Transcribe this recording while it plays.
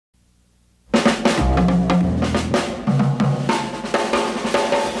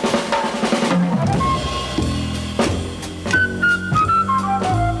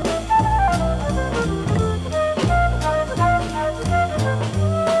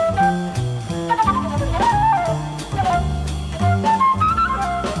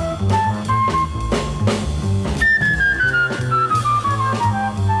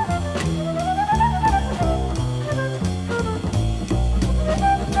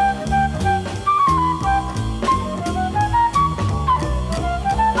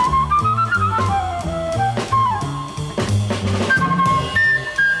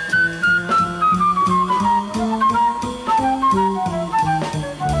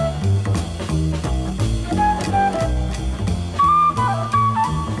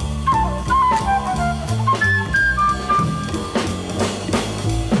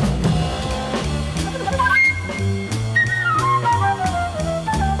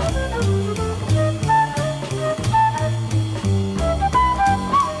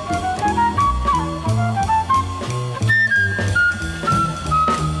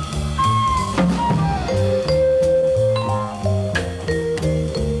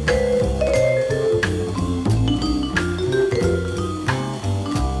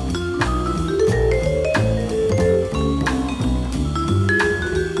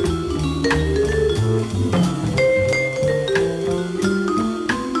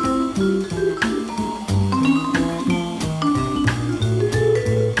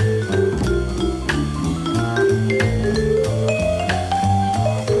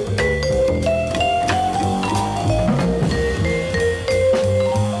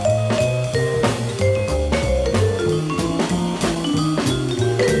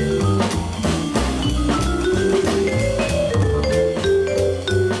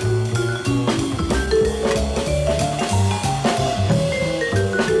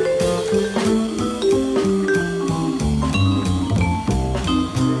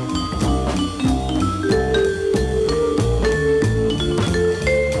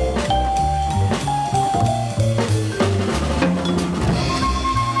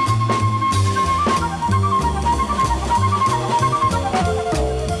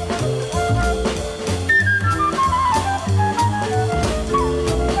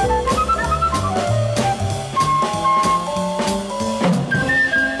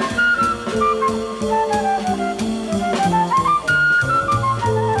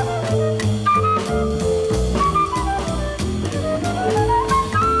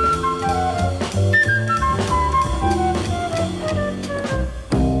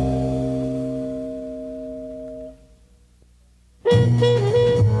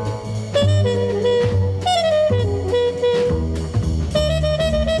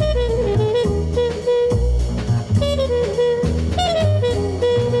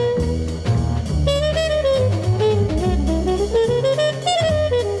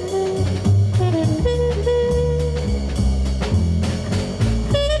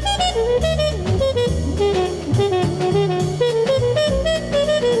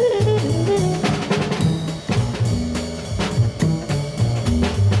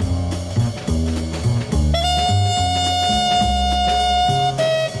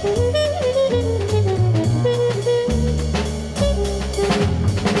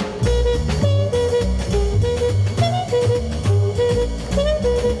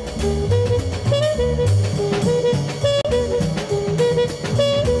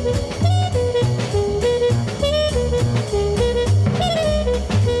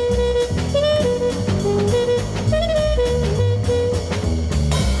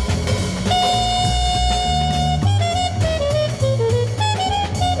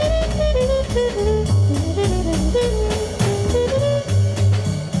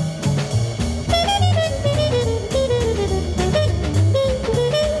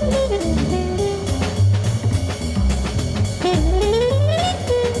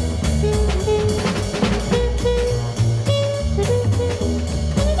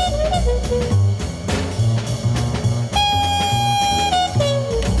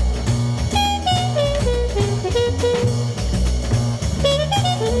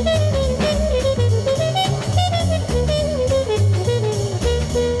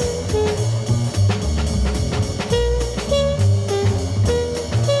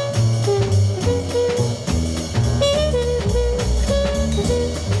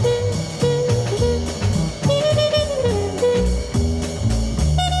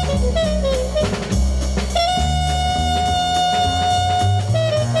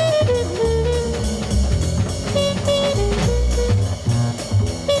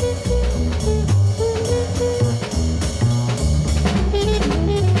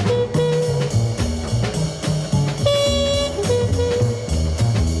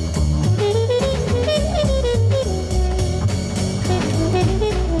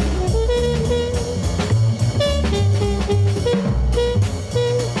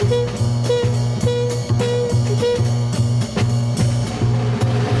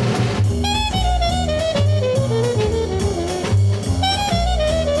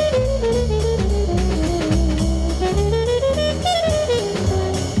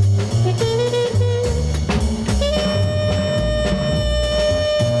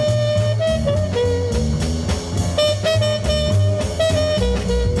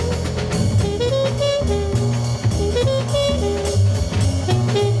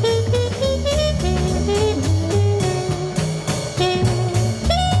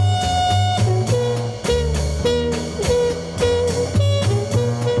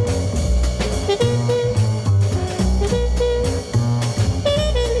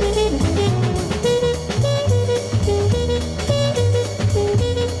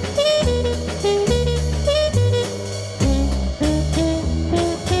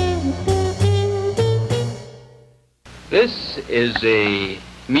is a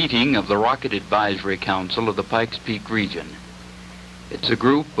meeting of the Rocket Advisory Council of the Pikes Peak region. It's a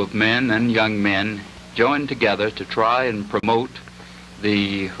group of men and young men joined together to try and promote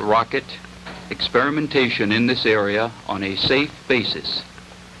the rocket experimentation in this area on a safe basis.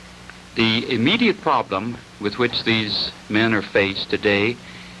 The immediate problem with which these men are faced today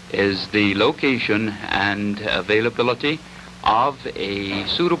is the location and availability of a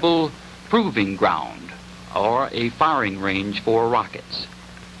suitable proving ground or a firing range for rockets.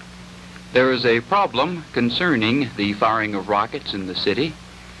 There is a problem concerning the firing of rockets in the city.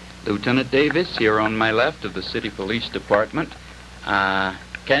 Lieutenant Davis, here on my left, of the City Police Department.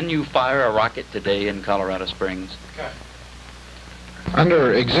 Can you fire a rocket today in Colorado Springs? Okay.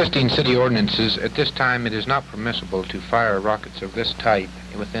 Under existing city ordinances, at this time it is not permissible to fire rockets of this type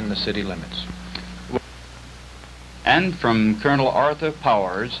within the city limits. And from Colonel Arthur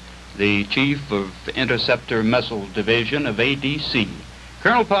Powers, the Chief of Interceptor Missile Division of ADC.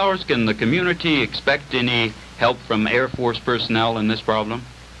 Colonel Powers, can the community expect any help from Air Force personnel in this problem?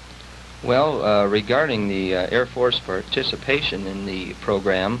 Well, regarding the Air Force participation in the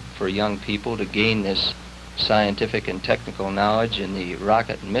program for young people to gain this scientific and technical knowledge in the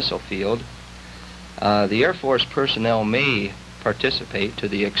rocket and missile field, the Air Force personnel may participate to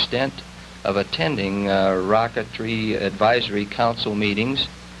the extent of attending Rocketry Advisory Council meetings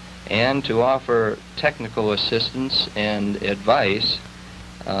and to offer technical assistance and advice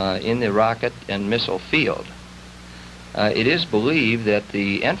in the rocket and missile field. It is believed that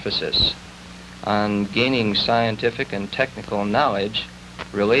the emphasis on gaining scientific and technical knowledge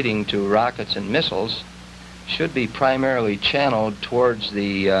relating to rockets and missiles should be primarily channeled towards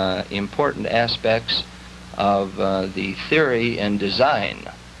the important aspects of the theory and design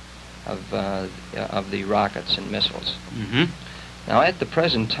of the rockets and missiles. Mm-hmm. Now, at the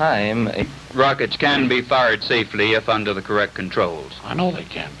present time, rockets can be fired safely if under the correct controls. I know they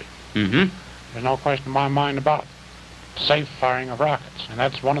can be. Mm-hmm. There's no question in my mind about safe firing of rockets, and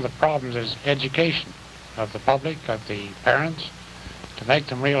that's one of the problems, is education of the public, of the parents, to make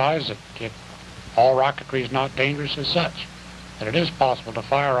them realize that all rocketry is not dangerous as such, that it is possible to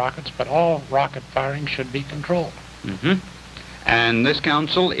fire rockets, but all rocket firing should be controlled. Mm-hmm. And this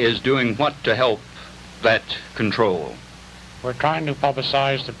council is doing what to help that control? We're trying to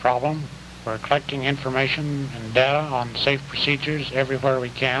publicize the problem. We're collecting information and data on safe procedures everywhere we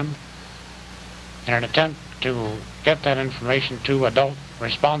can in an attempt to get that information to adult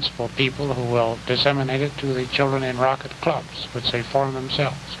responsible people who will disseminate it to the children in rocket clubs, which they form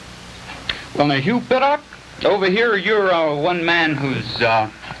themselves. Well, now, Hugh Pittock, over here you're one man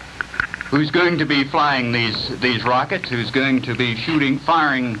who's going to be flying these rockets, who's going to be shooting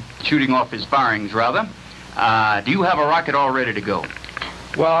off his firings, rather. Do you have a rocket all ready to go?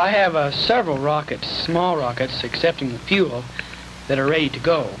 Well, I have several rockets, small rockets, accepting the fuel, that are ready to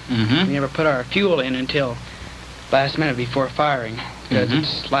go. Mm-hmm. We never put our fuel in until last minute before firing, because mm-hmm.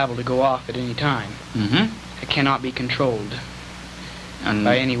 it's liable to go off at any time. Mm-hmm. It cannot be controlled and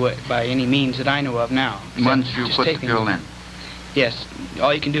by any means that I know of now. Once you put the fuel in? Yes.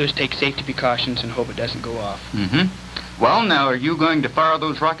 All you can do is take safety precautions and hope it doesn't go off. Mm-hmm. Well, now, are you going to fire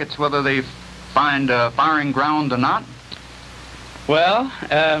those rockets whether they find a firing ground or not? Well,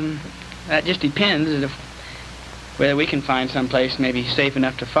 that just depends. Whether we can find someplace maybe safe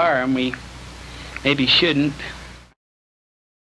enough to fire them, we maybe shouldn't.